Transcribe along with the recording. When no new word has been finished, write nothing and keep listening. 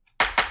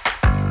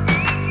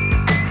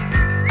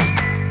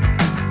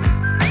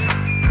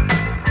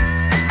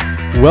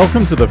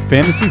Welcome to the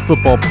Fantasy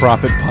Football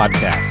Profit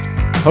Podcast,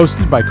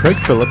 hosted by Craig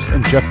Phillips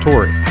and Jeff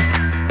Torrey.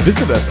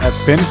 Visit us at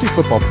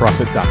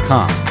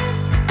fantasyfootballprofit.com.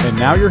 And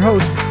now your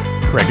hosts,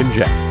 Craig and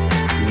Jeff.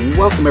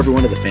 Welcome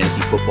everyone to the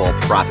Fantasy Football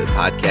Profit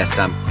Podcast.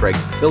 I'm Craig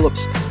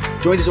Phillips,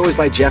 joined as always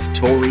by Jeff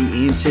Torrey,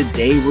 and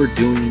today we're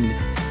doing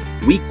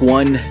Week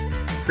 1,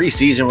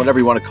 preseason, whatever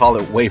you want to call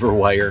it, waiver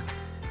wire.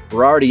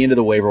 We're already into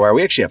the waiver wire.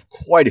 We actually have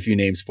quite a few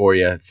names for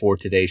you for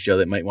today's show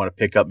that might want to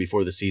pick up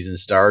before the season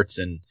starts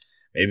and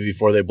maybe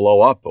before they blow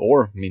up.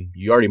 Or,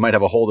 you already might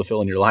have a hole to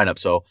fill in your lineup.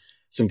 So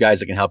some guys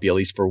that can help you at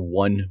least for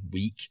 1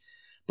 week.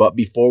 But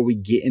before we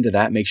get into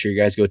that, make sure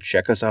you guys go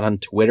check us out on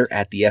Twitter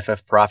at the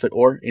FF Profit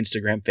or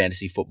Instagram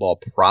Fantasy Football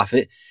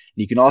Profit.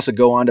 You can also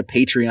go on to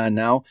Patreon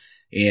now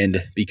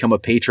and become a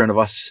patron of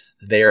us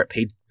there at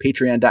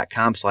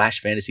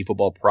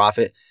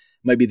patreon.com/fantasyfootballprofit.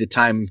 Might be the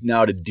time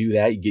now to do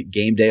that. You get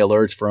game day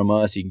alerts from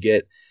us. You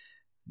get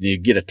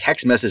a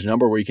text message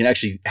number where you can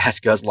actually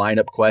ask us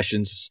lineup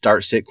questions,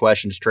 start sit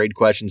questions, trade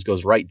questions,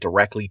 goes right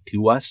directly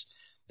to us.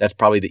 That's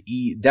probably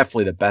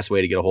definitely the best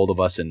way to get a hold of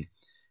us and,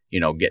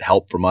 get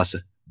help from us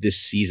this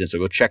season. So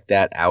go check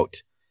that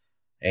out.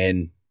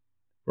 And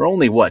we're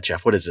only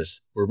Jeff? What is this?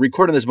 We're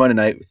recording this Monday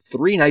night.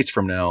 3 nights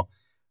from now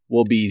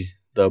will be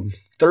the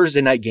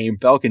Thursday night game.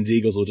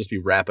 Falcons-Eagles will just be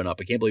wrapping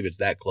up. I can't believe it's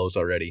that close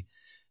already.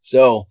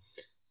 So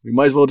we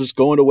might as well just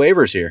go into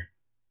waivers here.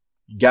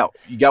 You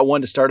got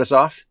one to start us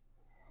off?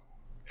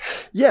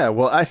 Yeah,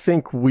 well, I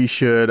think we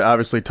should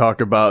obviously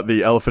talk about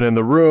the elephant in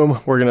the room.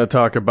 We're going to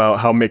talk about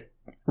how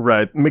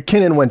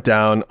McKinnon went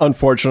down.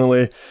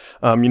 Unfortunately,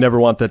 you never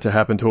want that to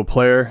happen to a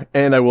player,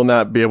 and I will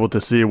not be able to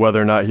see whether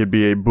or not he'd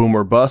be a boom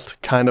or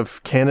bust kind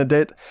of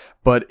candidate.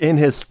 But in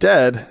his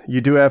stead,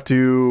 you do have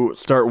to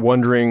start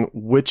wondering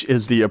which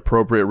is the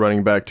appropriate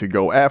running back to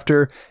go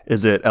after.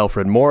 Is it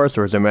Alfred Morris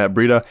or is it Matt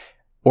Breida?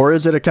 Or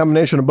is it a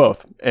combination of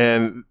both?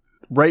 And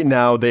right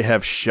now they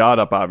have shot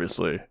up,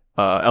 obviously.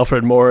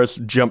 Alfred Morris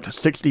jumped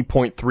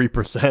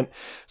 60.3%,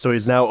 so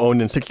he's now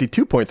owned in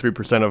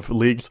 62.3% of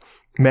leagues.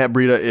 Matt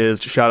Breida is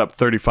shot up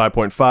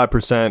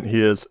 35.5%. He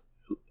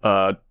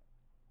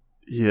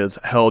is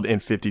held in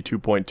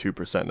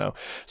 52.2% now.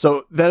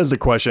 So that is the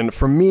question.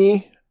 For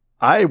me,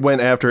 I went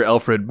after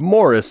Alfred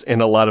Morris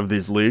in a lot of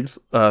these leagues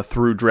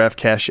through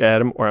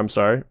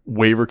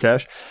Waiver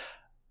Cash.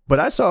 But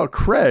I saw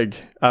Craig,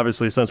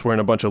 obviously, since we're in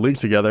a bunch of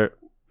leagues together,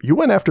 you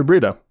went after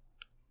Breida.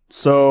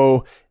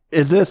 So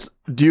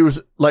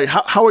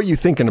how are you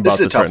thinking about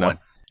this right now?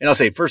 And I'll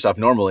say, first off,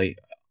 normally,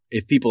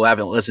 if people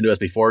haven't listened to us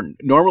before,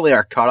 normally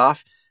our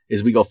cutoff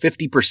is we go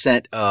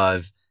 50%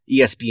 of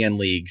ESPN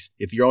leagues.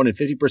 If you're owning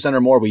 50% or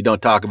more, we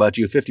don't talk about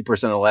you.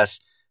 50% or less,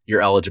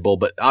 you're eligible.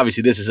 But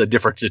obviously, this is a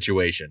different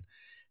situation.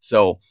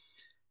 So,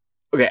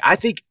 okay, I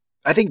think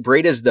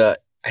Breida's I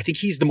think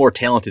he's the more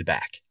talented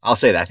back. I'll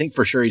say that. I think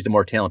for sure he's the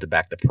more talented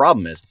back. The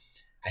problem is,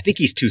 I think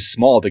he's too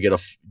small to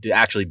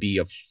actually be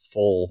a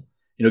full,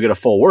 get a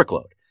full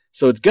workload.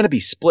 So it's going to be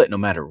split no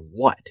matter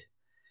what.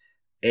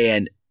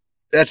 And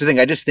that's the thing.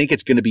 I just think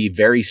it's going to be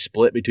very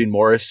split between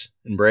Morris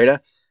and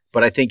Breida.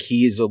 But I think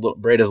Breida's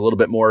a little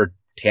bit more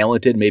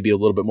talented, maybe a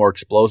little bit more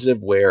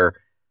explosive, where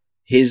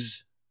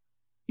his,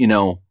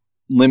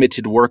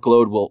 limited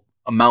workload will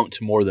amount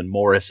to more than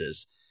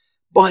Morris's.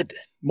 But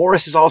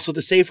Morris is also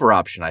the safer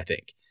option, I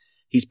think.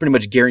 He's pretty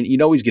much guaranteed.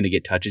 He's going to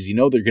get touches.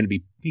 They're going to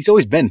be. He's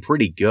always been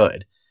pretty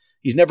good.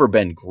 He's never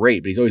been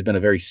great, but he's always been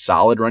a very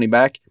solid running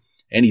back.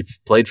 And he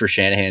played for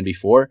Shanahan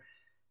before.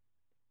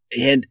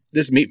 And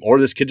this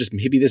could just,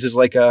 maybe this is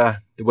like the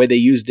way they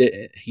used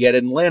it. He had it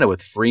in Atlanta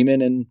with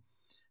Freeman and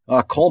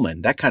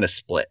Coleman, that kind of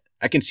split.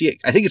 I can see it.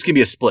 I think it's going to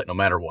be a split no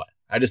matter what.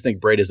 I just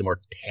think Breida is the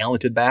more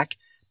talented back.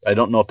 But I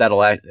don't know if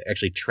that'll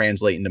actually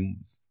translate into,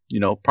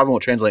 probably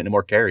won't translate into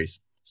more carries.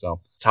 So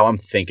that's how I'm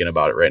thinking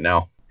about it right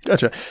now.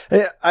 Gotcha.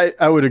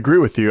 I would agree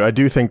with you. I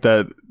do think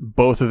that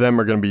both of them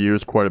are going to be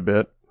used quite a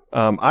bit.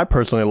 I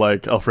personally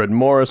like Alfred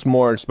Morris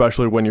more,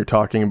 especially when you're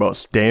talking about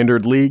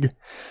standard league.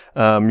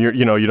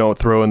 You don't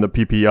throw in the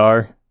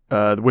PPR,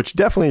 which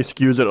definitely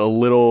skews it a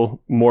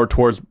little more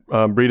towards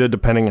Breida,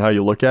 depending on how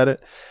you look at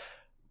it.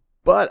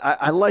 But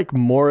I like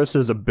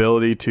Morris's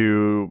ability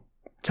to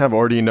kind of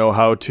already know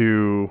how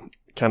to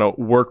kind of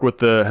work with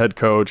the head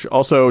coach,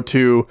 also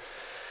to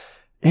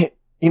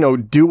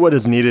do what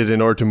is needed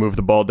in order to move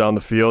the ball down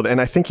the field.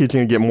 And I think he's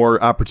going to get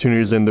more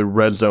opportunities in the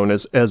red zone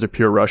as a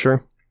pure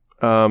rusher.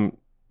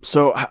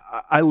 So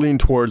I lean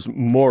towards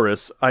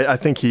Morris. I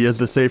think he is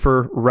the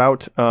safer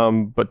route.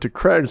 But to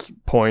Craig's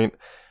point,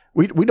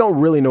 we don't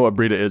really know what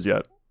Breida is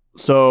yet.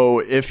 So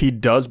if he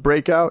does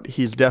break out,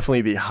 he's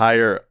definitely the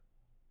higher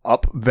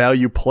up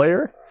value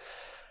player.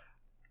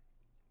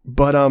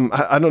 But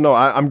I don't know.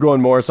 I'm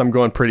going Morris. I'm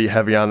going pretty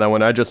heavy on that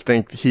one. I just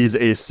think he's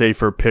a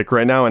safer pick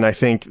right now. And I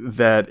think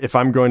that if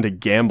I'm going to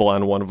gamble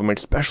on one of them,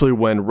 especially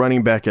when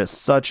running back is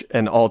such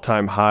an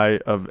all-time high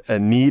of a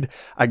need,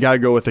 I got to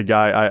go with a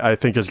guy I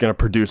think is going to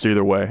produce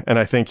either way. And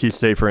I think he's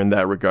safer in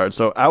that regard.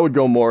 So I would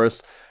go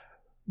Morris,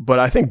 but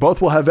I think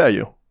both will have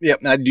value.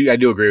 Yep, I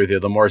do agree with you.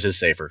 The Morris is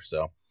safer.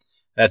 So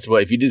that's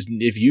what, if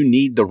you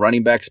need the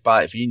running back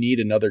spot, if you need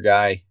another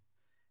guy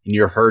and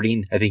you're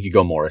hurting, I think you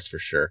go Morris for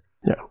sure.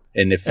 Yeah.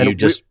 And if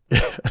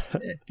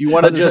you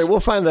want to just... we'll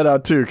find that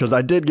out too, because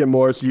I did get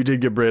Morris, you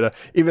did get Breda,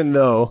 even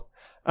though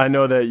I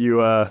know that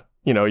you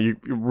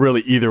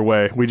really either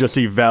way, we just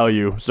see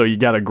value, so you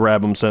got to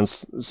grab him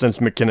since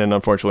McKinnon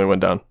unfortunately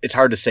went down. It's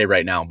hard to say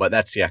right now, but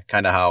that's,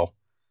 kind of how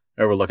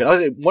we're looking.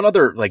 One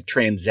other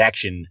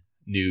transaction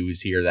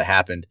news here that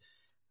happened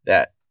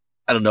that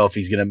I don't know if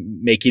he's going to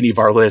make any of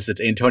our lists.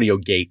 It's Antonio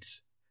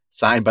Gates,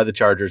 signed by the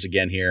Chargers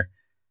again here.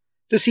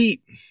 Does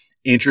he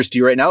interest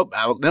you right now?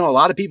 I know a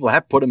lot of people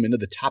have put him into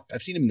the top.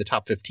 I've seen him in the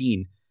top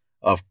 15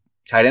 of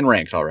tight end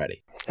ranks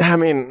already. I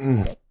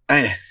mean,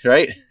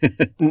 right?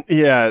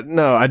 Yeah,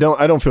 no, I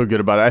don't feel good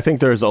about it. I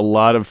think there's a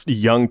lot of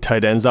young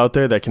tight ends out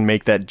there that can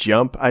make that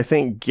jump. I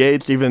think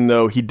Gates, even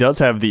though he does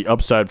have the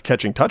upside of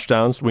catching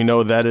touchdowns, we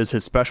know that is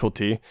his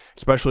specialty,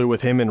 especially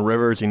with him and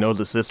Rivers. He knows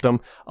the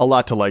system. A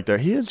lot to like there.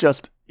 He is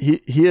just,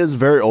 he is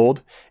very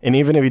old, and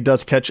even if he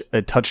does catch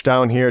a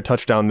touchdown here, a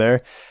touchdown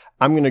there,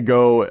 I'm going to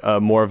go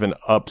more of an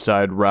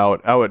upside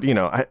route. I would,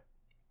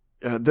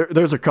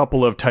 there's a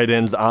couple of tight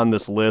ends on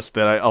this list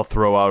that I'll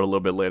throw out a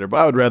little bit later, but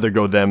I would rather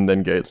go them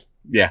than Gates.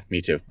 Yeah,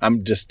 me too. I'm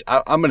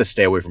going to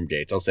stay away from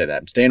Gates. I'll say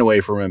that. I'm staying away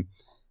from him.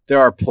 There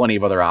are plenty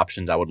of other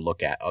options I would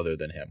look at other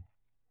than him.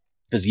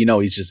 Because,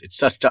 it's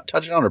such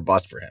touchdown or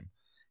bust for him.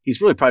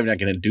 He's really probably not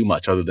going to do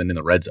much other than in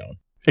the red zone.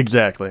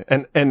 Exactly.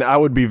 And I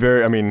would be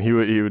he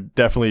would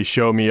definitely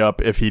show me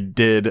up if he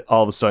did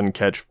all of a sudden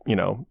catch,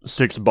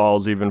 6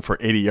 balls even for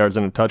 80 yards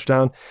and a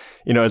touchdown.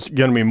 It's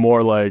going to be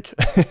more like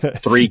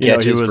 3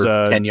 catches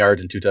for 10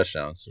 yards and 2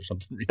 touchdowns or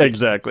something ridiculous.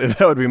 Exactly.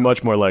 That would be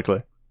much more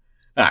likely.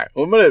 All right.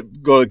 Well, I'm going to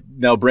go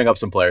now bring up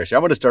some players here.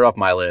 I'm going to start off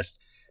my list,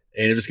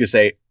 and I'm just going to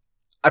say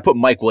I put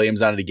Mike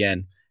Williams on it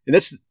again. And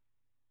this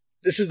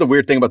is the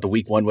weird thing about the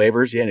week 1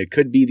 waivers. Yeah, and it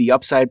could be the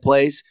upside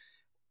plays,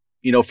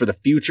 for the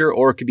future,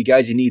 or it could be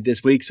guys you need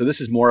this week. So this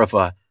is more of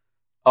a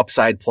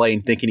upside play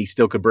and thinking he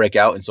still could break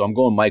out. And so I'm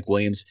going Mike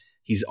Williams.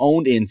 He's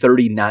owned in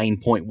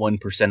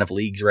 39.1% of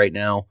leagues right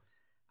now.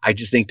 I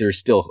just think there's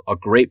still a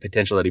great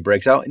potential that he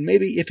breaks out. And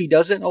maybe if he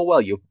doesn't, oh, well,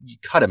 you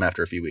cut him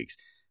after a few weeks.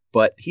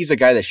 But he's a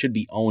guy that should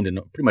be owned in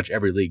pretty much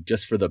every league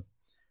just for the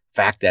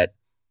fact that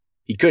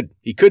he could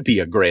be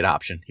a great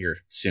option here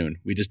soon.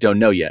 We just don't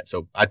know yet.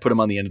 So I'd put him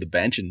on the end of the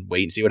bench and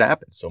wait and see what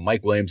happens. So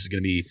Mike Williams is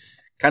going to be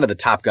kind of the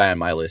top guy on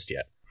my list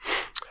yet.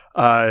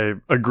 I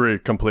agree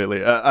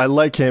completely. I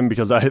like him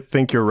because I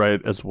think you're right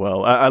as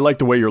well. I like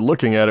the way you're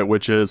looking at it,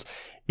 which is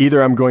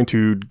either I'm going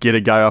to get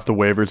a guy off the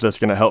waivers that's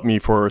going to help me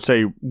for,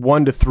 say,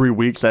 1 to 3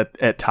 weeks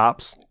at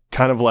tops,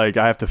 kind of like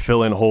I have to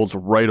fill in holes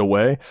right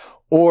away,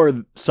 or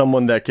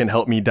someone that can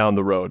help me down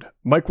the road.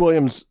 Mike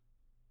Williams,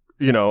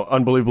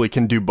 unbelievably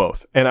can do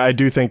both. And I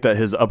do think that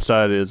his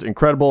upside is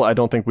incredible. I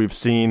don't think we've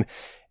seen,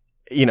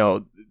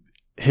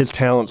 his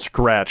talent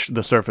scratch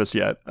the surface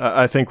yet.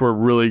 I think we're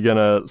really going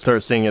to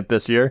start seeing it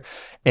this year.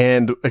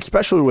 And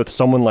especially with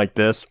someone like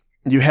this,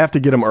 you have to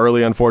get him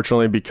early,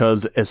 unfortunately,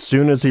 because as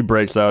soon as he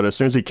breaks out, as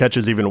soon as he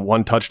catches even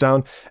 1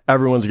 touchdown,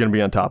 everyone's going to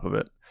be on top of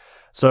it.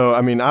 So,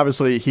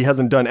 obviously, he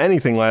hasn't done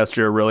anything last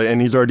year, really, and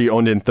he's already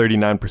owned in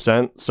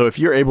 39%. So if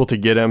you're able to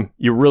get him,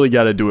 you really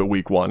got to do it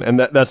week 1. And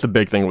that's the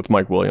big thing with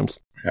Mike Williams.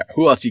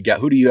 Who else you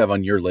got? Who do you have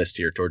on your list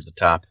here towards the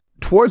top?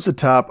 Towards the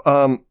top,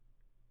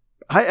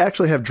 I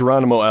actually have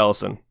Geronimo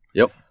Allison.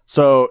 Yep.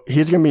 So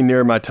he's going to be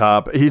near my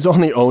top. He's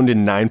only owned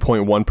in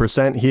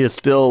 9.1%. He is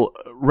still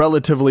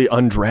relatively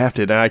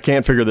undrafted, and I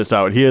can't figure this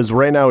out.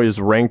 Right now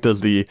he's ranked as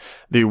the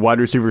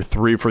wide receiver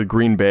 3 for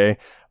Green Bay.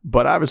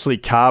 But obviously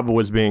Cobb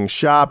was being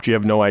shopped. You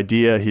have no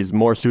idea. He's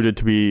more suited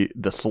to be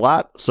the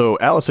slot. So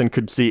Allison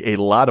could see a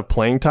lot of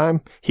playing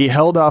time. He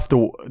held off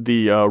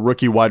the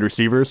rookie wide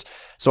receivers.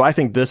 So I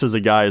think this is a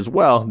guy as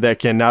well that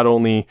can not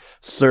only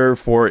serve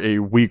for a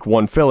week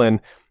 1 fill-in,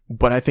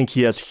 but I think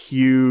he has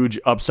huge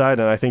upside,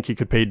 and I think he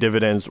could pay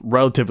dividends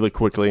relatively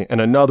quickly. And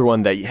another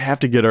one that you have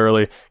to get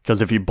early, because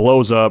if he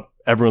blows up,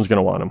 everyone's going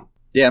to want him.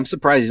 Yeah, I'm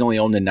surprised he's only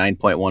owned in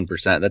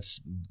 9.1%.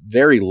 That's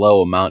very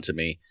low amount to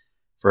me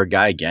for a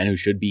guy, again, who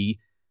should be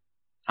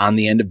on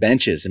the end of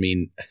benches. To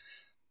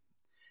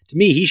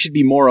me, he should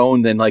be more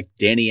owned than like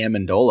Danny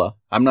Amendola.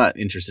 I'm not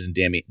interested in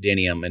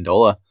Danny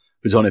Amendola,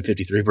 who's owned in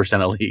 53%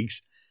 of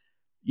leagues.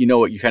 You know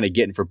what you're kind of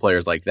getting for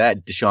players like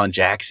that. Deshaun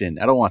Jackson.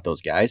 I don't want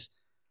those guys.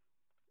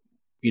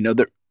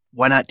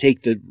 Why not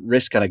take the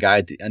risk on a guy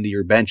at the end of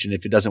your bench, and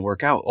if it doesn't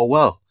work out, oh,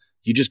 well,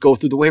 you just go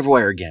through the waiver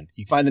wire again.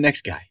 You find the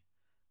next guy.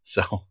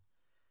 So,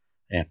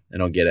 yeah, I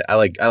don't get it. I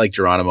like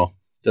Geronimo.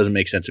 Doesn't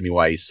make sense to me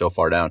why he's so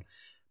far down.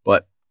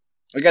 But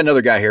I got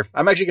another guy here.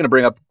 I'm actually going to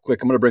bring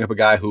up a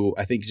guy who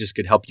I think just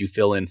could help you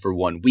fill in for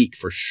 1 week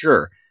for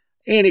sure.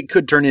 And it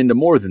could turn into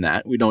more than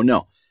that. We don't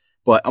know.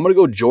 But I'm going to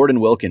go Jordan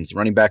Wilkins,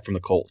 running back from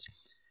the Colts.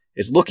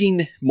 It's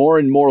looking more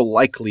and more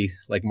likely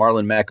like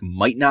Marlon Mack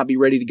might not be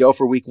ready to go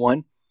for week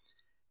 1.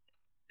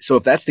 So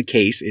if that's the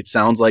case, it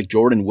sounds like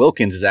Jordan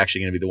Wilkins is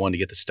actually going to be the one to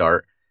get the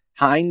start.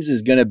 Hines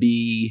is going to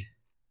be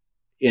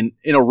in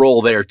a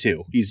role there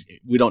too.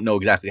 We don't know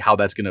exactly how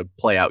that's going to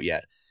play out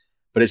yet.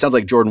 But it sounds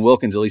like Jordan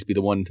Wilkins at least be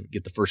the one to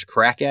get the first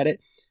crack at it.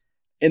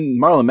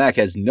 And Marlon Mack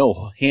has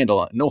no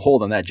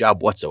hold on that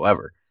job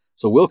whatsoever.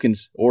 So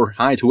Wilkins or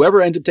Hines,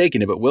 whoever ends up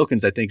taking it, but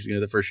Wilkins, I think, is going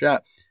to get the first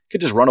shot,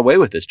 could just run away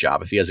with this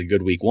job if he has a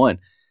good week 1.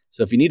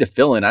 So if you need to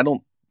fill in,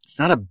 it's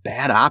not a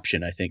bad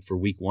option, I think, for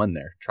week 1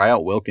 there. Try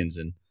out Wilkins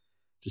and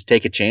just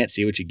take a chance,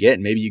 see what you get.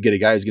 And maybe you get a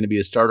guy who's going to be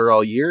a starter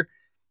all year.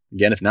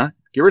 Again, if not,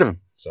 get rid of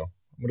him. So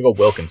I'm going to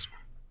go Wilkins.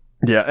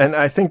 Yeah, and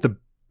I think the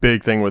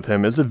big thing with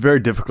him is it's very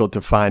difficult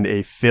to find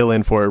a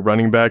fill-in for a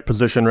running back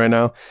position right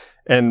now.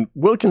 And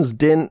Wilkins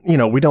didn't,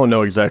 we don't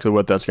know exactly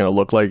what that's going to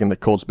look like in the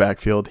Colts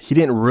backfield. He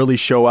didn't really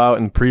show out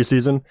in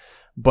preseason,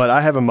 but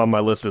I have him on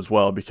my list as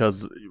well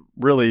because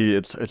really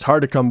it's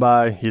hard to come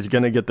by. He's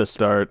going to get the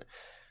start.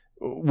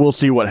 We'll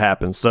see what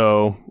happens.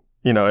 So,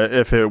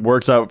 if it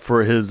works out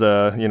for his,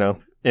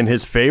 in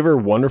his favor,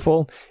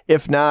 wonderful.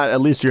 If not,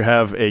 at least you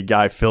have a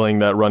guy filling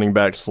that running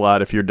back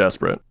slot if you're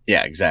desperate.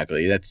 Yeah,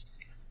 exactly.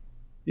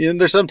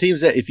 There's some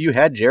teams that if you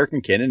had Jerick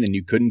McKinnon and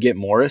you couldn't get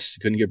Morris,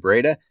 couldn't get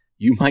Breda,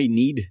 you might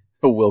need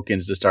a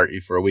Wilkins to start you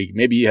for a week.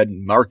 Maybe you had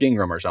Mark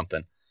Ingram or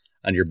something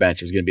on your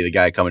bench. It was going to be the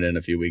guy coming in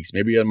a few weeks.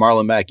 Maybe you had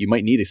Marlon Mack. You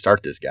might need to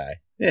start this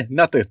guy. Yeah,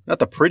 not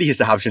the prettiest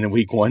option in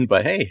week 1,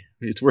 but hey,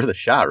 it's worth a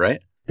shot,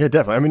 right? Yeah,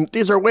 definitely. I mean,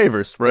 these are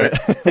waivers, right?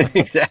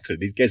 Exactly.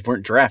 These guys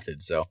weren't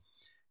drafted, so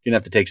you're going to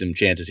have to take some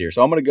chances here.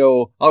 So I'm going to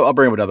go, I'll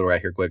bring up another guy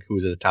here quick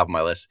who's at the top of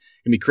my list.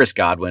 It's going to be Chris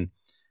Godwin.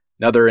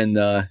 Another in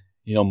the,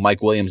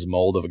 Mike Williams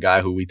mold of a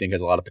guy who we think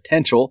has a lot of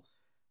potential.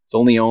 It's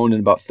only owned in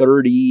about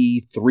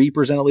 33%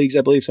 of leagues,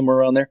 I believe, somewhere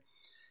around there.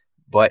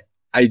 But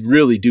I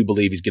really do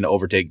believe he's going to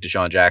overtake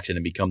Deshaun Jackson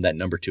and become that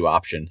number 2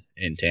 option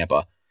in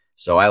Tampa.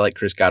 So I like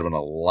Chris Godwin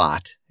a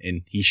lot,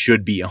 and he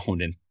should be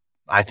owned in,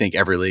 I think,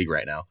 every league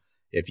right now.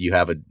 If you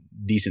have a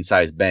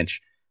decent-sized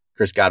bench,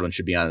 Chris Godwin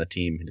should be on the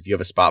team. And if you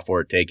have a spot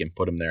for it, take him,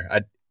 put him there.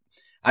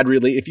 I'd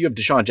really, if you have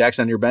Deshaun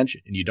Jackson on your bench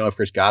and you don't have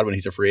Chris Godwin,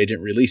 he's a free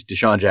agent, release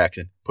Deshaun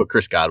Jackson, put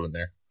Chris Godwin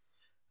there.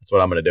 That's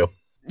what I'm going to do.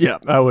 Yeah,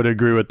 I would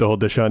agree with the whole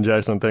Deshaun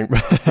Jackson thing.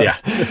 Yeah.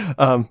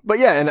 But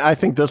yeah, and I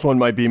think this one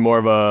might be more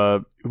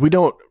of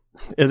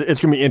it's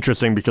going to be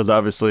interesting because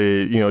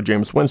obviously,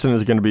 Jameis Winston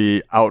is going to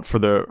be out for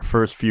the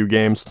first few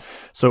games.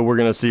 So we're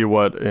going to see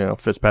what,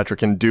 Fitzpatrick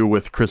can do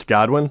with Chris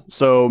Godwin.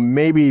 So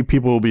maybe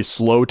people will be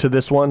slow to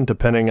this one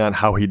depending on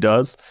how he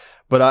does.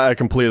 But I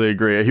completely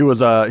agree. He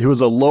was a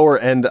lower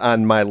end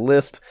on my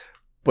list,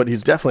 but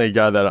he's definitely a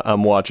guy that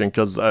I'm watching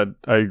because I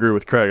agree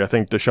with Craig. I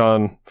think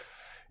Deshaun,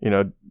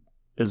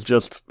 is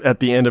just at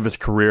the end of his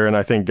career, and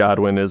I think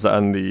Godwin is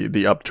on the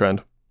uptrend.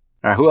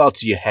 All right, who else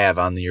do you have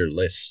on your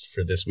list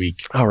for this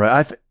week? All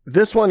right,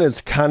 this one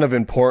is kind of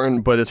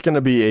important, but it's going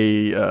to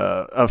be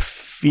a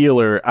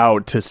feeler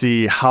out to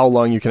see how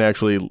long you can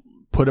actually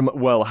put him.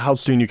 Well, how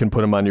soon you can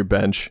put him on your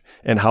bench,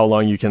 and how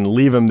long you can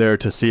leave him there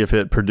to see if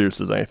it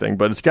produces anything.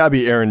 But it's got to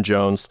be Aaron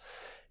Jones.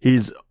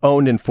 He's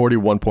owned in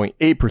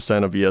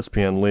 41.8% of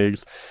ESPN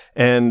leagues,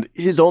 and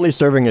he's only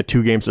serving a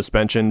 2-game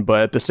suspension,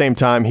 but at the same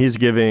time, he's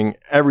giving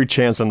every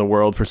chance in the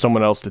world for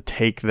someone else to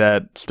take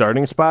that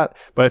starting spot.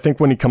 But I think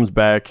when he comes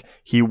back,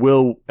 he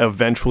will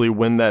eventually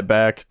win that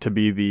back to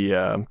be the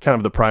kind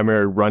of the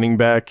primary running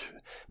back.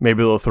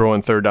 Maybe they'll throw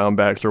in third down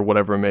backs or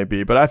whatever it may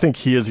be, but I think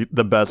he is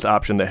the best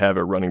option they have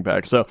at running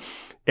back. So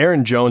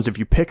Aaron Jones, if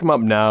you pick him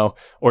up now,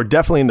 or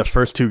definitely in the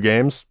first 2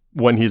 games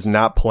when he's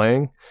not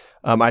playing,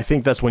 I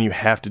think that's when you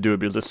have to do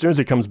it because as soon as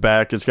he comes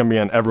back, it's going to be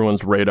on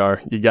everyone's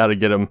radar. You got to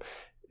get him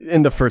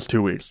in the first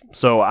 2 weeks.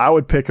 So I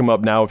would pick him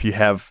up now if you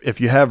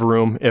have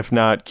room. If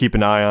not, keep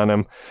an eye on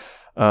him.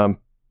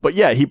 But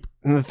yeah,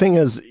 the thing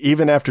is,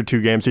 even after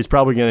 2 games, he's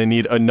probably going to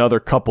need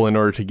another couple in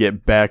order to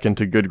get back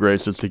into good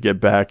graces, to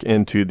get back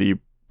into the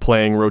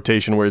playing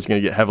rotation where he's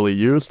going to get heavily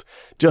used.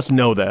 Just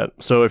know that.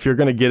 So if you're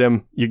going to get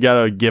him, you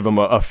got to give him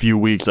a few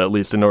weeks at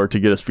least in order to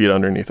get his feet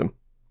underneath him.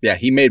 Yeah,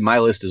 he made my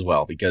list as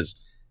well because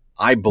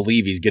I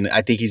believe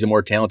I think he's a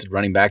more talented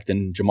running back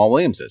than Jamal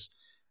Williams is.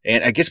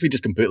 And I guess we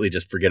just completely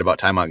forget about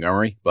Ty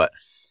Montgomery, but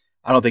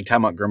I don't think Ty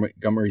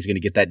Montgomery is going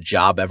to get that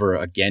job ever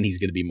again. He's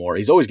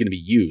always going to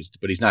be used,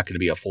 but he's not going to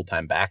be a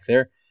full-time back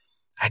there.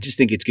 I just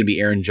think it's going to be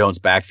Aaron Jones'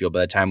 backfield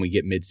by the time we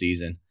get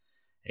midseason.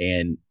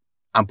 And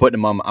I'm going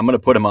to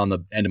put him on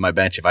the end of my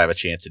bench if I have a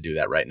chance to do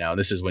that right now.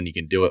 This is when you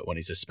can do it, when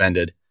he's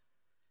suspended.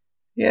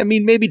 Yeah, I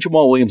mean, maybe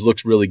Jamal Williams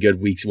looks really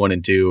good weeks 1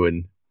 and 2,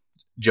 and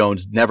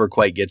Jones never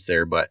quite gets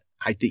there, but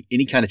I think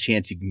any kind of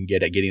chance you can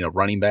get at getting a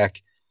running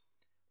back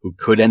who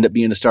could end up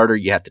being a starter,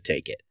 you have to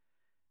take it.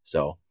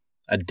 So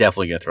I'm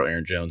definitely going to throw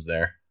Aaron Jones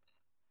there.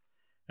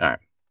 All right.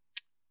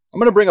 I'm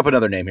going to bring up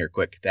another name here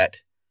quick that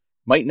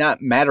might not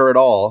matter at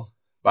all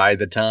by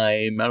the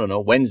time,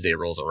 Wednesday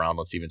rolls around,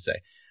 let's even say.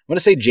 I'm going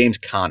to say James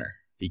Conner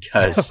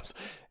because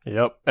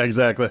Yep,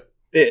 exactly.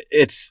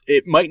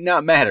 It might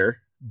not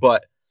matter,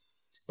 but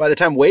by the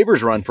time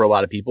waivers run for a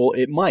lot of people,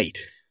 it might.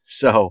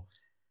 So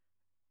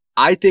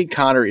I think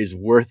Conner is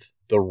worth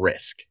the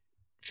risk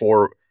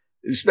for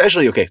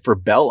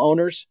Bell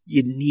owners.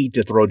 You need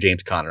to throw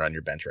James Conner on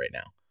your bench right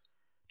now,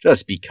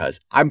 just because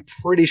I'm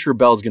pretty sure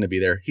Bell's going to be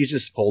there. He's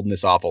just holding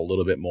this off a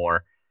little bit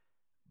more,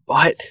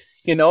 but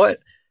you know what?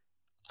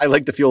 I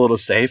like to feel a little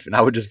safe, and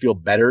I would just feel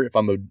better if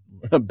I'm a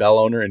a Bell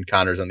owner and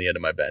Connor's on the end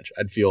of my bench.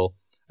 I'd feel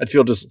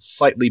just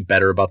slightly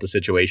better about the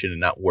situation and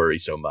not worry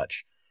so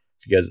much,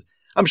 because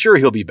I'm sure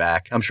he'll be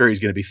back. I'm sure he's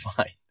going to be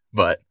fine,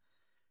 but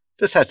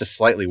this has to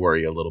slightly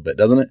worry you a little bit,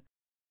 doesn't it?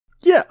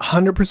 Yeah,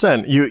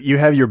 100%. You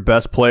have your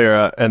best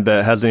player and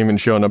that hasn't even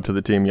shown up to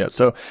the team yet.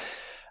 So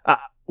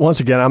once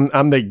again,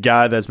 I'm the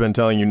guy that's been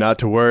telling you not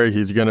to worry.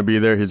 He's going to be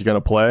there. He's going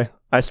to play.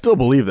 I still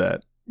believe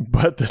that.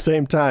 But at the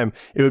same time,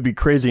 it would be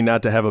crazy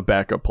not to have a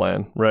backup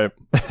plan, right?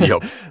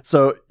 Yep.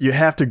 So you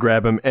have to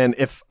grab him. And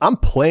if I'm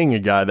playing a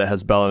guy that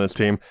has Bell on his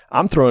team,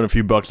 I'm throwing a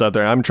few bucks out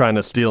there. I'm trying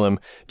to steal him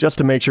just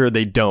to make sure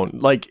they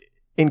don't. Like,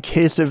 in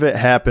case if it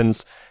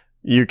happens,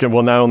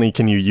 not only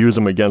can you use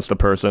him against the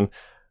person,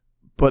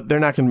 but they're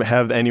not going to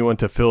have anyone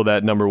to fill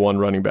that number one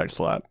running back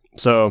slot.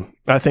 So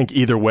I think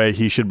either way,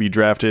 he should be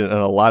drafted in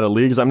a lot of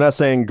leagues. I'm not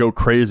saying go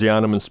crazy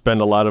on him and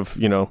spend a lot of,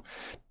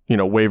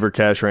 waiver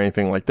cash or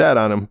anything like that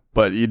on him,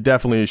 but you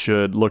definitely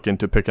should look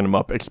into picking him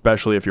up,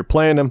 especially if you're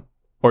playing him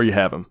or you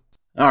have him.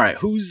 All right.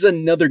 Who's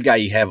another guy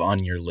you have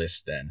on your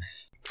list then?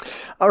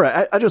 All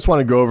right. I just want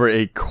to go over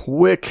a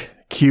quick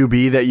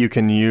QB that you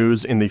can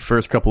use in the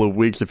first couple of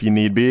weeks if you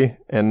need be.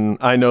 And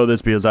I know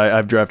this because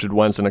I've drafted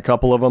Wentz in a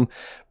couple of them.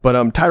 But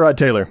Tyrod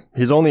Taylor,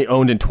 he's only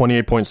owned in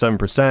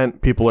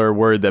 28.7%. People are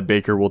worried that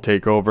Baker will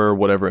take over,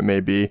 whatever it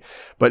may be.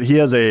 But he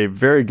has a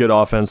very good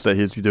offense that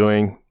he's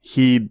doing.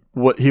 He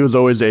was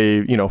always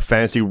a,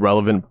 fantasy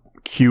relevant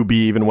QB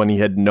even when he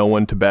had no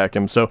one to back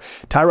him. So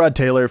Tyrod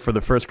Taylor for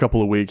the first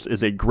couple of weeks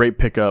is a great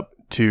pickup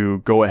to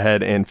go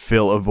ahead and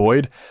fill a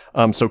void.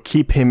 So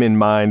keep him in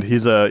mind.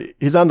 He's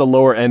on the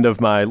lower end of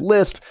my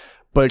list,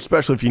 but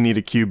especially if you need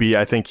a QB,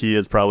 I think he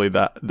is probably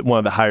one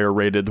of the higher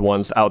rated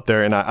ones out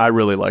there, and I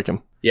really like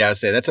him. Yeah, I'd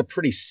say that's a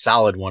pretty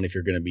solid one if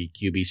you're going to be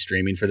QB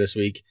streaming for this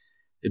week.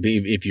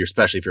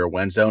 Especially if you're a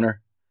Wentz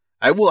owner.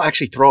 I will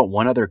actually throw out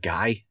one other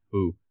guy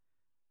who,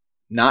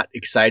 not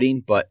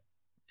exciting, but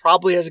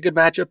probably has a good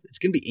matchup. It's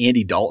going to be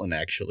Andy Dalton,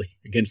 actually,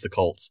 against the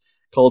Colts.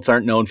 Colts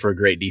aren't known for a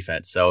great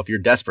defense, so if you're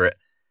desperate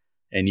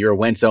and you're a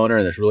Wentz owner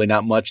and there's really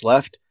not much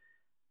left,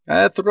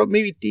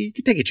 maybe you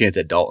could take a chance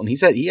at Dalton.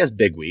 He has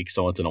big weeks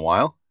so once in a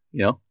while.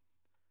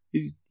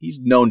 He's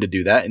known to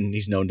do that, and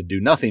he's known to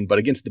do nothing. But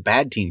against the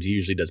bad teams, he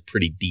usually does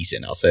pretty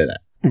decent. I'll say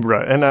that.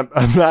 Right, and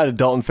I'm not a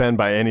Dalton fan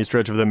by any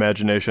stretch of the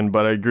imagination,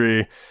 but I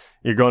agree.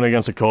 You're going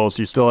against the Colts.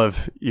 You still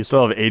have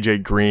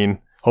AJ Green.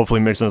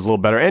 Hopefully Mixon is a little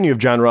better, and you have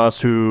John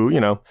Ross, who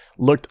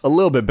looked a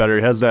little bit better.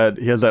 He has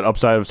that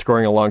upside of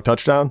scoring a long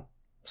touchdown.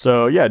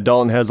 So yeah,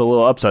 Dalton has a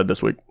little upside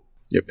this week.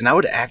 Yep, and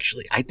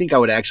I think I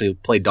would actually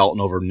play Dalton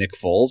over Nick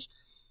Foles.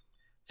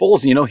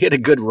 Foles, he had a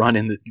good run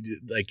in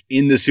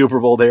the Super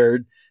Bowl there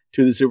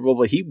to the Super Bowl,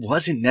 but he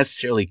wasn't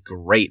necessarily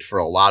great for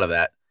a lot of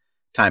that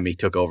time he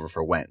took over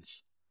for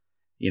Wentz.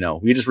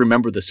 We just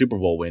remember the Super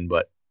Bowl win,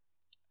 but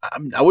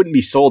I wouldn't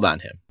be sold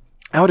on him.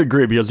 I would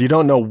agree because you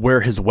don't know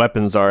where his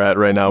weapons are at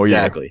right now.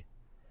 Exactly.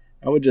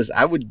 Either.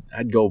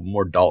 I'd go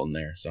more Dalton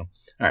there. So, all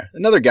right,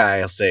 another guy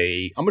I'll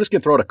say, I'm just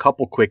going to throw out a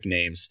couple quick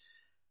names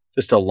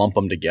just to lump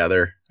them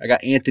together. I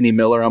got Anthony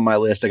Miller on my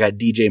list. I got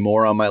DJ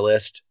Moore on my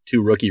list,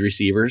 2 rookie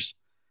receivers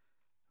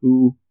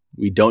who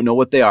we don't know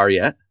what they are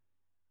yet,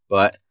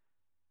 but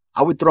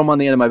I would throw them on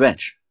the end of my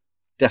bench.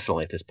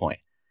 Definitely at this point.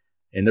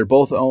 And they're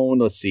both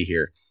owned. Let's see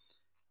here.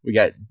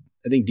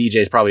 I think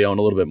DJ's probably owned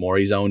a little bit more.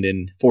 He's owned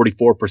in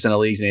 44% of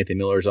leagues, and Anthony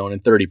Miller's owned in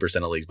 30%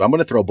 of leagues. But I'm going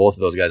to throw both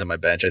of those guys on my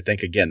bench. I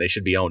think, again, they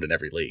should be owned in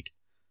every league.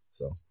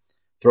 So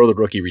throw the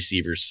rookie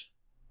receivers.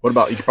 What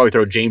about, you could probably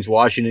throw James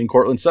Washington and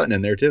Cortland Sutton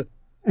in there too.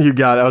 You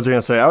got it. I was going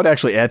to say, I would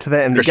actually add to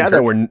that. And Christian the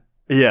guy Kirk.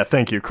 yeah,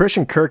 thank you.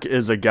 Christian Kirk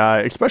is a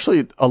guy,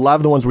 especially a lot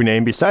of the ones we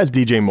named, besides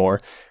DJ Moore,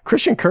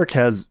 Christian Kirk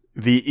has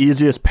the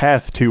easiest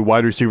path to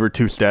wide receiver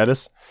 2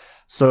 status.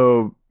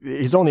 So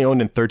he's only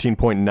owned in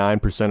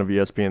 13.9% of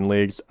ESPN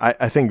leagues.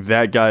 I think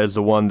that guy is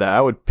the one that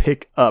I would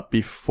pick up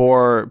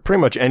before pretty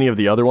much any of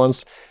the other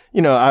ones.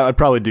 I'd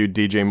probably do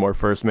DJ Moore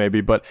first maybe,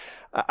 but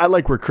I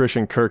like where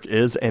Christian Kirk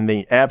is, and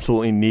they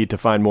absolutely need to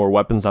find more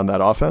weapons on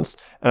that offense.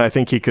 And I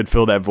think he could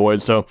fill that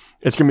void. So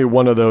it's going to be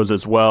one of those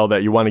as well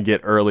that you want to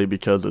get early,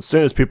 because as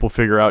soon as people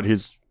figure out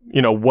he's,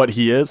 what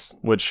he is,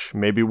 which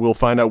maybe we'll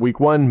find out week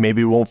 1,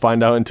 maybe we won't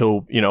find out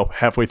until,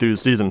 halfway through the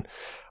season.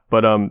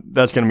 But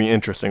that's going to be an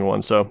interesting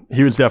one. So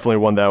he was definitely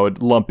one that I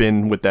would lump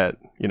in with that,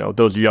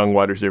 those young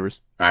wide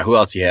receivers. All right, who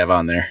else you have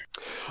on there?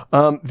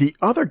 The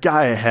other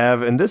guy I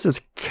have, and this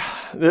is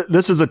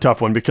a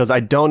tough one because I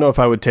don't know if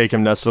I would take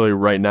him necessarily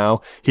right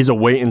now. He's a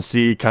wait and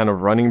see kind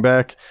of running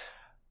back.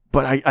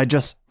 But I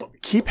just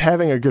keep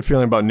having a good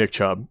feeling about Nick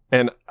Chubb.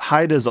 And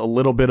Hyde is a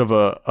little bit of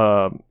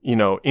a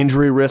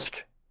injury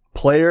risk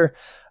player.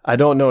 I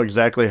don't know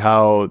exactly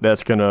how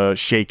that's going to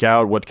shake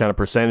out, what kind of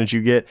percentage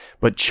you get,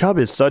 but Chubb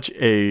is such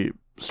a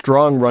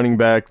strong running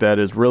back that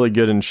is really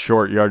good in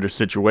short yardage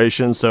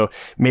situations. So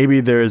maybe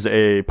there's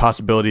a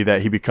possibility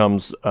that he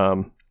becomes,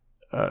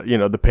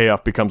 the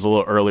payoff becomes a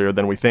little earlier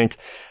than we think.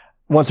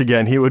 Once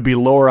again, he would be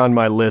lower on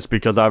my list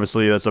because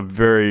obviously that's a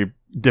very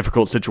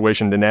difficult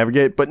situation to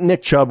navigate, but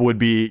Nick Chubb would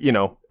be,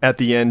 at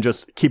the end,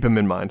 just keep him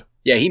in mind.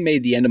 Yeah, he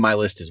made the end of my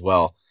list as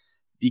well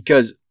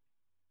because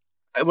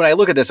when I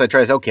look at this, I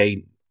try to say,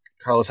 okay,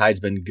 Carlos Hyde's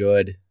been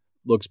good,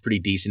 looks pretty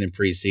decent in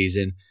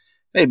preseason.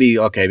 Maybe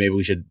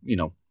we should,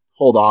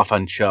 hold off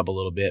on Chubb a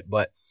little bit.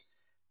 But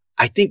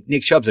I think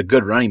Nick Chubb's a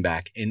good running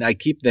back. And I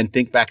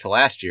think back to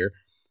last year.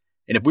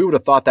 And if we would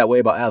have thought that way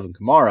about Alvin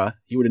Kamara,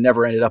 he would have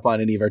never ended up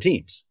on any of our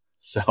teams.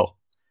 So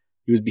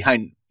he was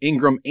behind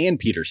Ingram and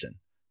Peterson.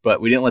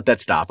 But we didn't let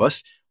that stop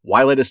us.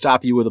 Why let it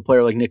stop you with a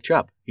player like Nick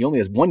Chubb? He only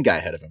has one guy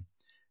ahead of him.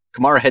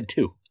 Kamara had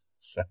two.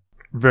 So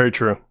very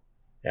true.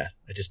 Yeah,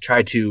 I just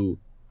try to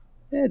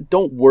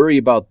don't worry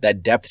about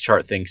that depth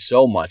chart thing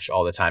so much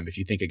all the time if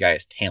you think a guy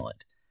has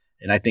talent.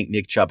 And I think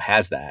Nick Chubb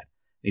has that.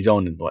 He's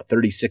owned in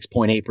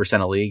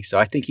 36.8% of leagues, so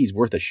I think he's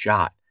worth a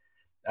shot,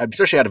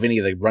 especially out of any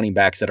of the running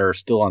backs that are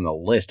still on the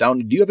list.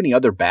 Do you have any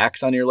other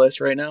backs on your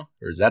list right now,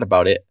 or is that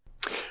about it?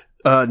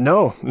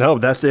 No,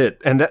 that's it.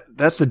 And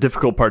that's the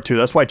difficult part too.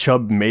 That's why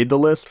Chubb made the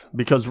list,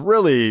 because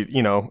really,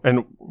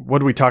 and what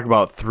do we talk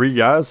about? 3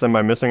 guys? Am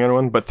I missing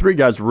anyone? But 3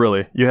 guys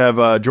really. You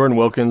have Jordan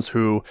Wilkins,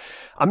 who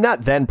I'm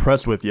not that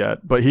impressed with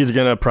yet, but he's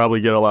going to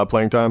probably get a lot of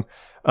playing time.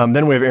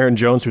 Then we have Aaron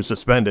Jones, who's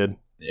suspended.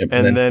 Yep,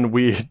 and then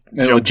we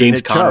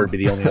James Conner would be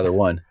the only other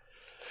one.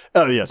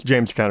 Oh yes,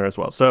 James Conner as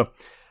well. So,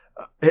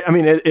 I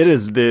mean, it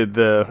is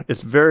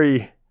it's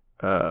very,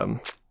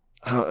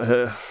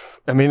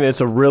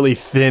 it's a really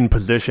thin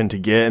position to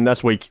get, and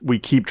that's why we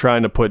keep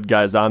trying to put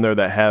guys on there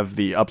that have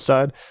the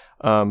upside.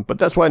 But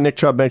that's why Nick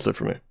Chubb makes it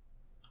for me.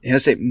 And I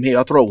say, maybe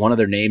I'll throw one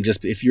other name.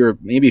 Just if you're a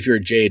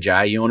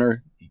Ajayi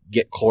owner,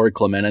 get Corey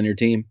Clement on your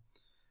team.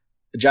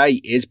 Ajayi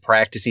is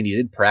practicing. He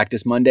did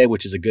practice Monday,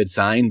 which is a good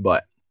sign,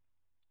 but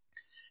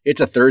it's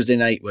a Thursday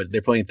night.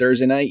 They're playing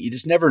Thursday night. You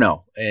just never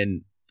know.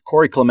 And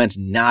Corey Clement's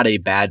not a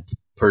bad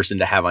person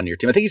to have on your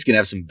team. I think he's going to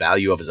have some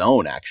value of his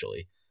own,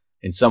 actually,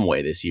 in some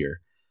way this year.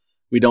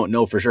 We don't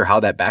know for sure how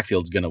that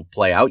backfield is going to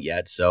play out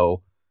yet.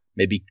 So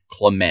maybe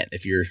Clement,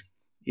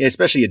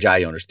 especially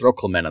Ajayi owners, throw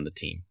Clement on the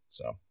team.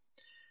 So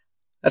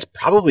that's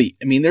probably,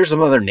 there's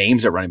some other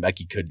names at running back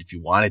you could if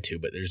you wanted to,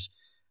 but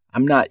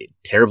I'm not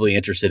terribly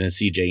interested in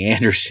CJ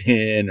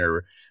Anderson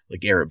or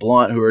like Garrett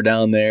Blount, who are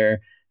down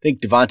there. I think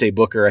Devontae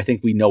Booker, I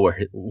think we know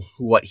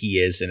what he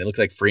is, and it looks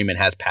like Freeman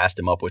has passed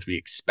him up, which we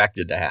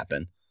expected to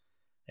happen.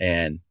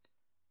 And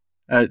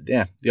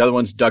the other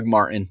one's Doug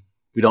Martin.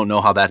 We don't know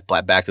how that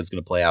backfield's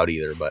going to play out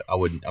either, but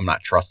I'm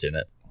not trusting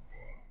it.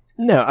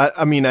 No,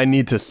 I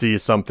need to see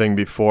something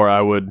before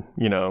I would,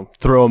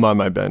 throw him on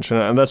my bench.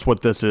 And that's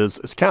what this is.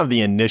 It's kind of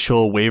the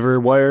initial waiver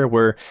wire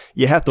where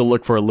you have to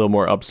look for a little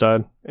more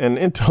upside. And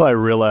until I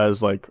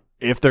realize,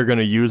 if they're going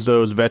to use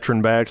those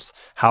veteran backs,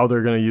 how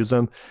they're going to use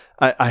them,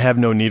 I have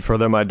no need for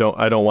them. I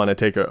don't want to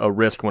take a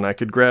risk when I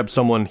could grab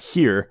someone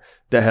here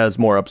that has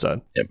more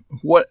upside. Yep.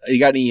 What, you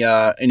got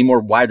any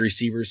more wide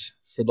receivers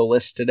for the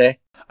list today?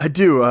 I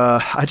do.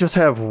 I just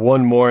have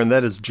one more, and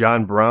that is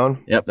John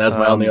Brown. Yep, that's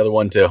my only other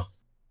one too.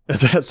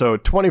 So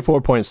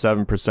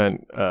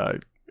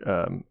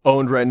 24.7%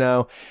 owned right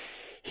now.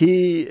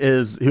 He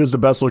was the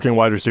best looking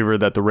wide receiver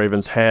that the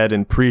Ravens had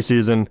in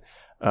preseason.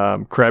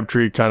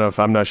 Crabtree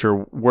I'm not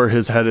sure where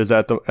his head is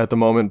at the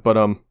moment, but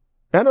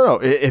I don't know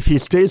if he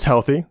stays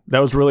healthy. That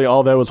was really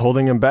all that was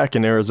holding him back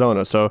in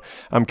Arizona. So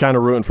I'm kind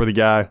of rooting for the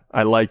guy.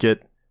 I like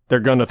it. They're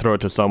going to throw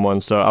it to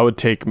someone. So I would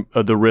take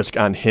the risk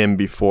on him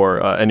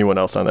before anyone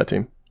else on that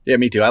team. Yeah,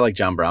 me too. I like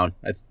John Brown.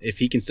 If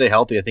he can stay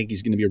healthy, I think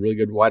he's going to be a really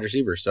good wide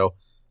receiver. So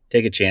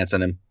take a chance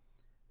on him.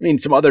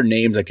 Some other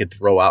names I could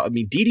throw out.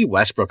 D.D.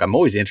 Westbrook. I'm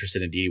always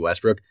interested in D.D.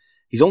 Westbrook.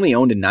 He's only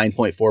owned in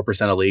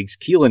 9.4% of leagues.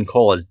 Keelan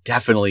Cole has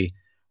definitely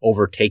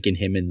overtaken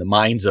him in the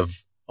minds of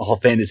all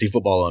fantasy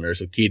football owners,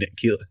 with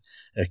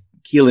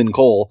Keelan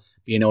Cole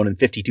being owned in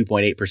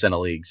 52.8% of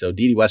leagues. So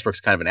D.D.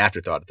 Westbrook's kind of an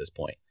afterthought at this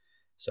point.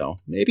 So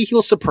maybe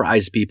he'll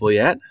surprise people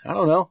yet. I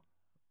don't know.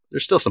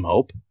 There's still some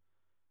hope.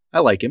 I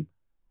like him.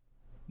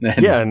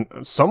 And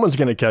someone's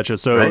going to catch it.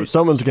 So right.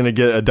 Someone's going to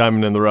get a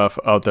diamond in the rough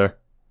out there.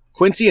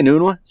 Quincy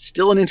Enunwa,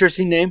 still an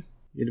interesting name.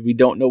 We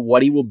don't know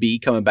what he will be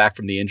coming back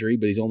from the injury,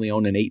 but he's only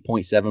owned in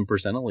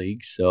 8.7% of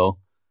leagues. So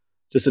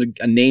just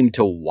a name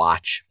to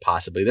watch,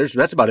 possibly.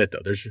 That's about it, though.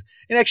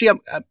 And actually,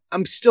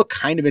 I'm still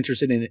kind of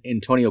interested in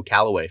Antonio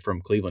Callaway from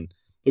Cleveland.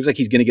 Looks like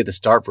he's going to get the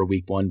start for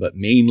week 1, but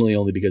mainly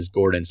only because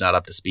Gordon's not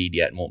up to speed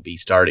yet and won't be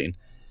starting.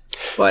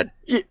 But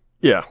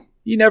yeah,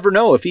 you never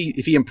know. If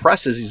he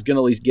impresses, he's going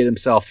to at least get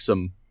himself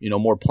some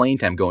more playing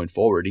time going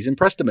forward. He's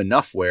impressed them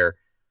enough where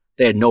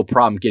they had no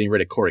problem getting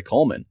rid of Corey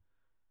Coleman.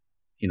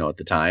 At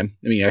the time,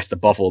 I guess the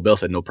Buffalo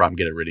Bills had no problem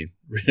getting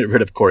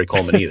rid of Corey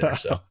Coleman either.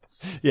 So.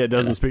 Yeah, it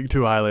doesn't speak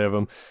too highly of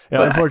him.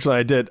 Yeah, unfortunately,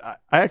 I did. I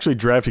actually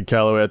drafted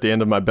Callaway at the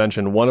end of my bench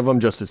in one of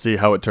them just to see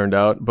how it turned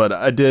out. But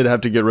I did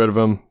have to get rid of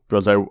him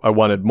because I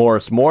wanted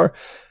Morris more.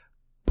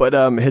 But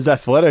his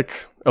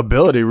athletic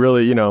ability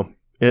really,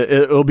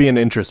 it'll be an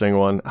interesting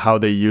one, how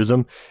they use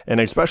him. And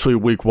especially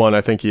week 1,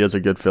 I think he is a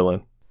good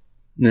fill-in.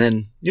 And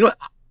then,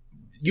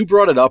 you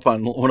brought it up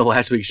on one of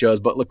last week's shows,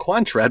 but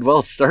Laquan Treadwell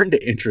is starting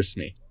to interest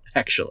me,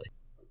 actually.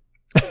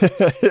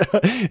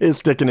 It's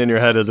sticking in your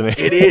head, isn't it?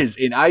 It is.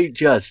 And I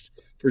just,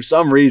 for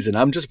some reason,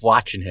 I'm just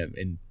watching him.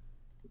 And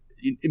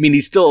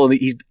he's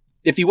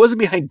if he wasn't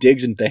behind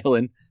Diggs and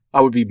Thielen,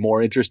 I would be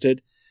more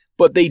interested.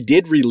 But they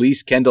did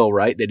release Kendall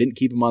Wright. They didn't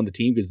keep him on the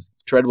team because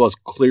Treadwell's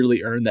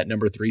clearly earned that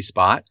number 3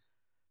 spot.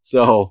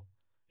 So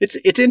it's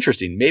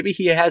interesting. Maybe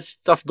he has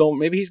stuff going.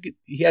 Maybe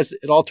he has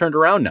it all turned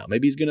around now.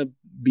 Maybe he's going to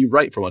be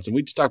right for once. And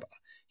we just talked about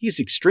he's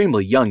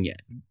extremely young yet.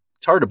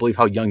 It's hard to believe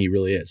how young he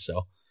really is.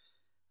 So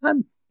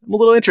I'm a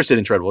little interested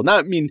in Treadwell.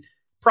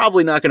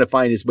 Probably not going to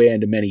find his way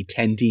into many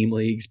 10-team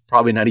leagues.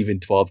 Probably not even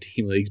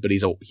 12-team leagues. But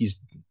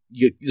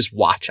you just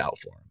watch out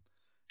for him.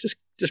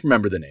 Just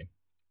remember the name.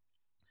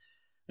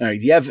 All right,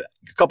 do you have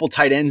a couple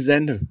tight ends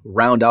then to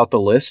round out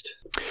the list?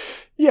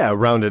 Yeah,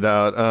 round it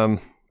out.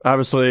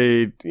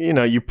 Obviously,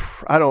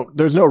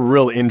 there's no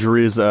real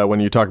injuries when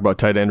you talk about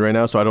tight end right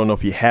now, so I don't know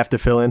if you have to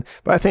fill in.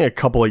 But I think a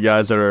couple of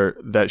guys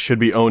that should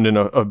be owned in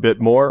a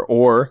bit more,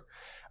 or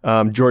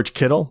George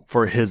Kittle,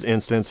 for his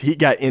instance. He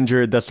got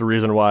injured. That's the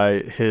reason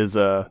why he's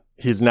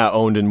not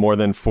owned in more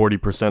than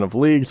 40% of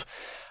leagues.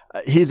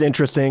 He's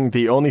interesting.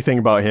 The only thing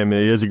about him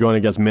is going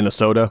against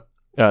Minnesota.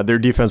 Their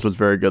defense was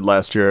very good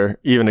last year,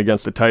 even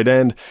against the tight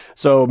end.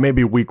 So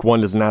maybe week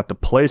 1 is not the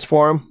place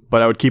for him,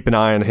 but I would keep an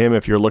eye on him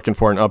if you're looking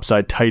for an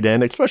upside tight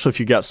end, especially if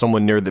you got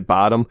someone near the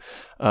bottom,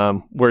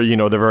 where,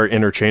 they're very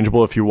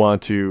interchangeable. If you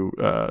want to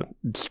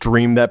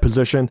stream that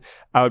position,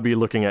 I would be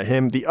looking at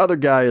him. The other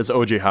guy is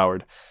OJ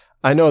Howard.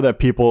 I know that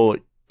people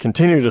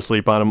continue to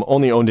sleep on him,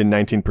 only owned in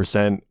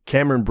 19%.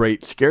 Cameron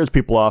Brate scares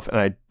people off, and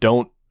I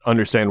don't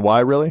understand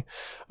why, really.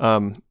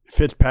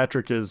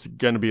 Fitzpatrick is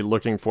going to be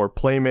looking for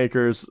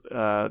playmakers.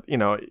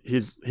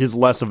 He's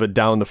less of a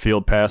down the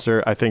field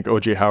passer. I think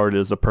OJ Howard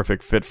is a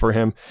perfect fit for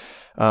him.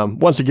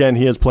 Once again,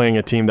 he is playing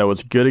a team that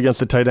was good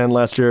against the tight end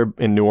last year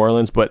in New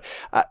Orleans, but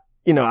I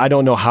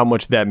don't know how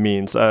much that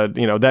means.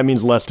 That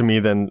means less to me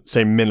than,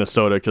 say,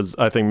 Minnesota, because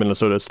I think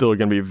Minnesota is still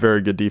going to be a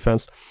very good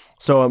defense.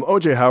 So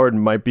OJ Howard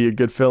might be a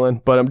good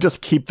fill-in, but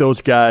just keep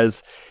those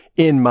guys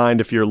in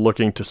mind if you're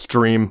looking to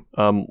stream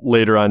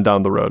later on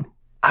down the road.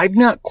 I'm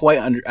not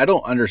I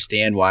don't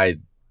understand why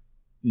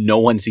no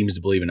one seems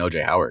to believe in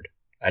OJ Howard.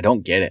 I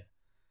don't get it.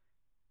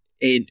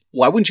 And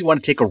why wouldn't you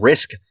want to take a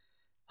risk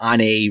on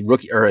a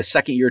rookie or a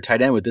second-year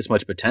tight end with this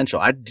much potential?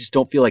 I just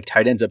don't feel like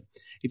tight ends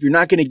if you're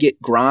not going to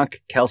get Gronk,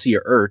 Kelsey,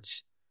 or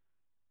Ertz,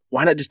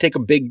 why not just take a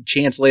big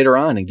chance later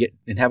on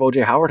and have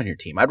OJ Howard on your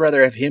team? I'd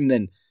rather have him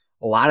than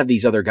a lot of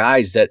these other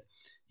guys that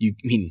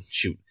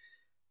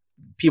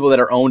people that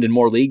are owned in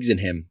more leagues than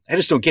him. I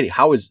just don't get it.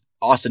 How is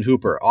Austin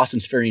Hooper, Austin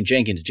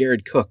Seferian-Jenkins,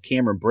 Jared Cook,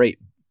 Cameron Brate,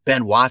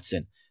 Ben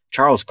Watson,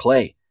 Charles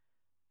Clay?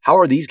 How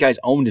are these guys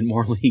owned in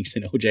more leagues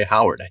than OJ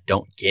Howard? I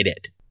don't get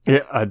it.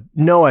 Yeah,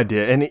 no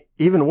idea. And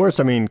even worse,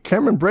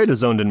 Cameron Brate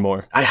is owned in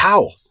more.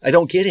 How? I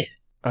don't get it.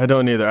 I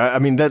don't either.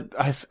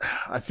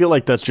 I feel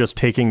like that's just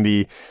taking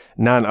the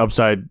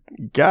non-upside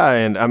guy.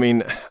 And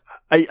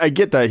I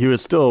get that he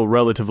was still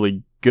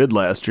relatively good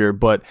last year,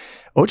 but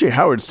OJ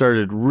Howard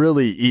started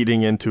really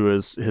eating into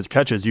his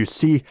catches. You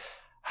see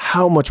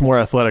how much more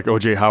athletic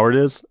OJ Howard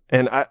is.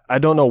 And I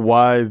don't know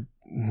why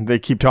they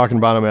keep talking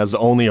about him as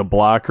only a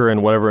blocker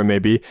and whatever it may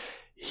be.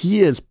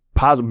 He is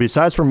positive.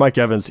 Besides from Mike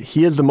Evans,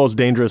 he is the most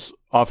dangerous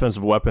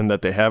offensive weapon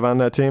that they have on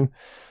that team.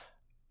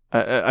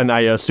 And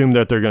I assume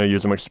that they're going to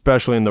use him,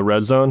 especially in the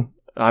red zone.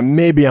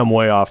 Maybe I'm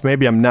way off.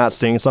 Maybe I'm not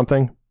seeing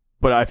something,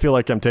 but I feel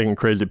like I'm taking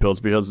crazy pills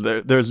because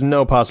there's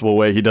no possible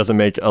way he doesn't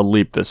make a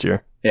leap this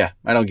year. Yeah,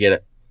 I don't get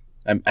it.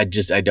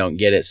 I don't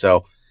get it.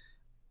 So,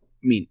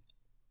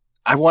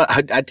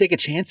 I'd take a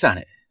chance on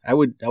it. I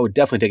would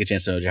definitely take a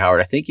chance on OJ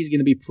Howard. I think he's going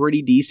to be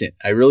pretty decent.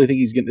 I really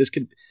think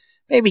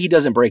maybe he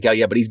doesn't break out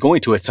yet, but he's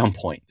going to at some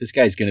point. This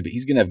guy's going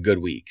to have good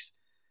weeks.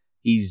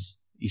 He's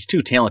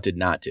too talented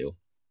not to.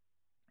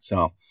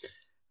 So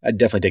I'd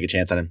definitely take a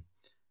chance on him.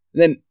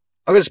 And then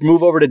I'll just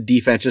move over to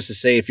defense just to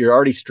say, if you're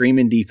already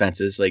streaming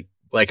defenses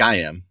like I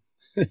am,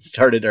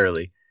 started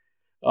early.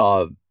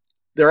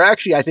 There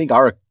actually, I think,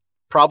 there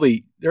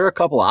are a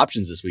couple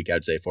options this week,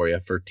 I'd say, for you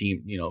for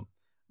team.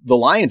 The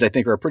Lions, I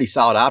think, are a pretty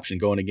solid option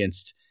going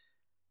against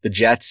the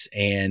Jets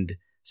and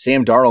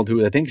Sam Darnold,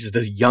 who I think is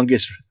the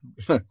youngest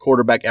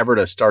quarterback ever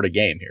to start a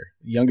game here.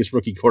 Youngest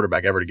rookie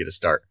quarterback ever to get a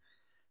start.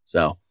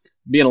 So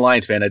being a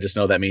Lions fan, I just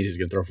know that means he's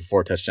going to throw for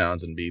 4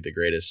 touchdowns and be the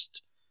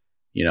greatest,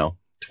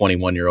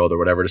 21-year-old or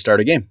whatever to start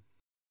a game.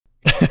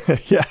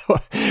 Yeah,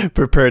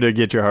 prepare to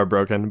get your heart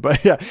broken.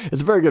 But yeah,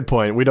 it's a very good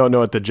point. We don't know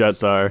what the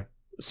Jets are.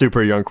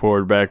 Super young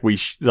quarterback.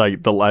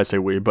 I say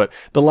we, but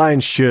the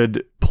Lions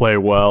should play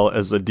well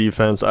as a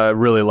defense. I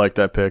really like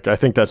that pick. I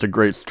think that's a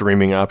great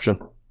streaming option.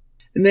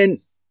 And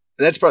then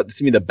that's probably,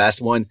 to me, the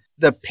best one.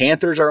 The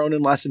Panthers are owned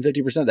in less than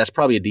 50%. That's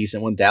probably a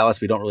decent one.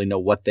 Dallas, we don't really know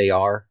what they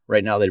are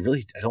right now.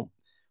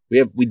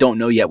 We don't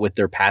know yet with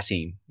their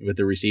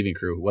receiving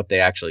crew, what they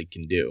actually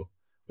can do.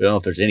 We don't know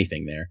if there's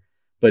anything there,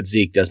 but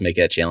Zeke does make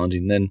that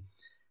challenging. And then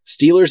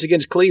Steelers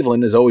against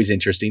Cleveland is always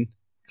interesting.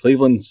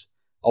 Cleveland's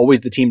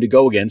always the team to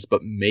go against,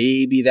 but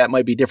maybe that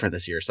might be different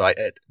this year. So I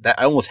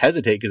almost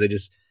hesitate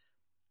because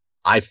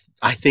I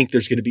think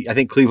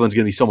Cleveland's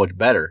going to be so much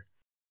better.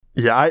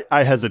 Yeah,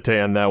 I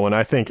hesitate on that one.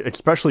 I think,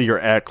 especially you're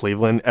at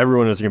Cleveland,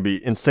 everyone is going to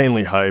be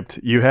insanely hyped.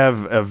 You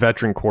have a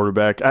veteran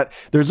quarterback.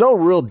 There's no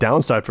real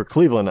downside for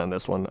Cleveland on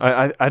this one.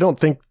 I don't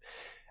think,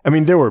 I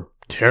mean, they were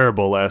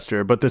terrible last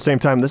year, but at the same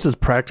time, this is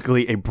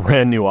practically a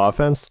brand new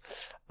offense.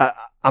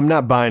 I'm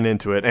not buying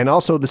into it. And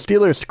also, the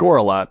Steelers score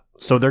a lot,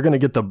 so they're going to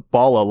get the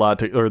ball a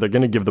lot, or they're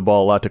going to give the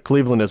ball a lot to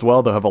Cleveland as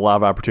well. They'll have a lot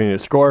of opportunity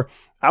to score.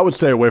 I would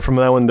stay away from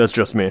that one. That's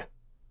just me.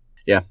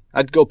 Yeah,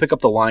 I'd go pick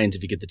up the Lions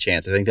if you get the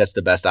chance. I think that's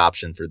the best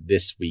option for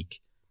this week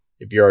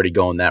if you're already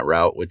going that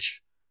route,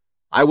 which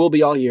I will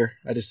be all year.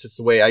 It's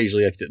the way I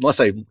usually like to, unless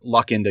I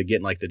luck into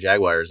getting like the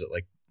Jaguars, that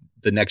like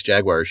the next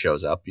Jaguars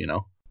shows up, you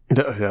know?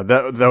 Yeah,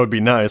 that would be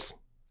nice.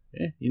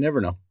 Yeah, you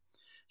never know.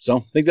 So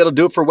I think that'll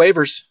do it for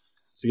waivers.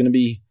 It's going to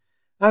be,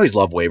 I always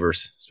love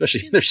waivers,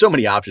 especially there's so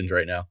many options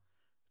right now.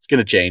 It's going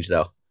to change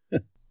though.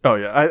 Oh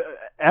yeah,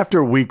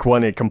 after week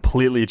 1, it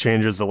completely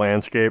changes the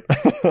landscape.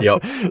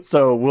 Yep.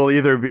 So we'll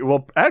either be,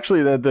 well,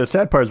 actually the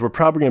sad part is we're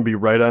probably going to be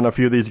right on a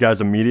few of these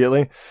guys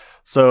immediately.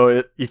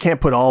 So you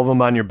can't put all of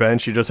them on your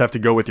bench. You just have to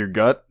go with your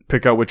gut,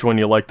 pick out which one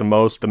you like the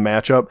most, the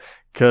matchup,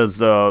 because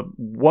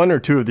 1 or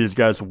 2 of these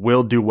guys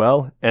will do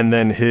well, and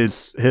then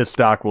his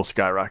stock will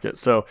skyrocket.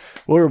 So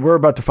we're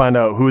about to find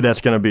out who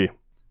that's going to be.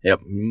 Yep,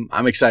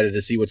 I'm excited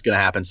to see what's going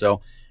to happen.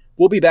 So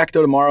we'll be back,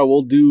 though, tomorrow.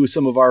 We'll do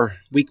some of our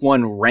week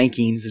 1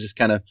 rankings, just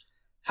kind of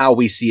how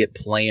we see it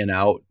playing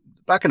out.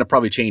 Not going to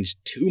probably change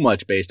too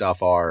much based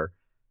off our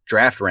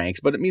draft ranks,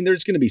 but I mean,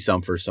 there's going to be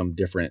some for some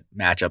different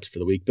matchups for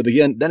the week. But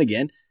then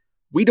again,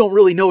 we don't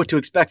really know what to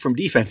expect from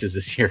defenses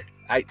this year.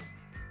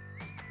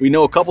 We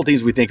know a couple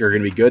teams we think are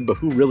going to be good, but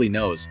who really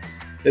knows?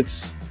 We've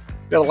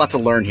got a lot to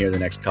learn here the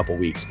next couple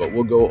weeks, but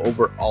we'll go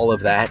over all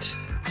of that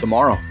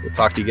tomorrow. We'll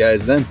talk to you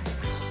guys then.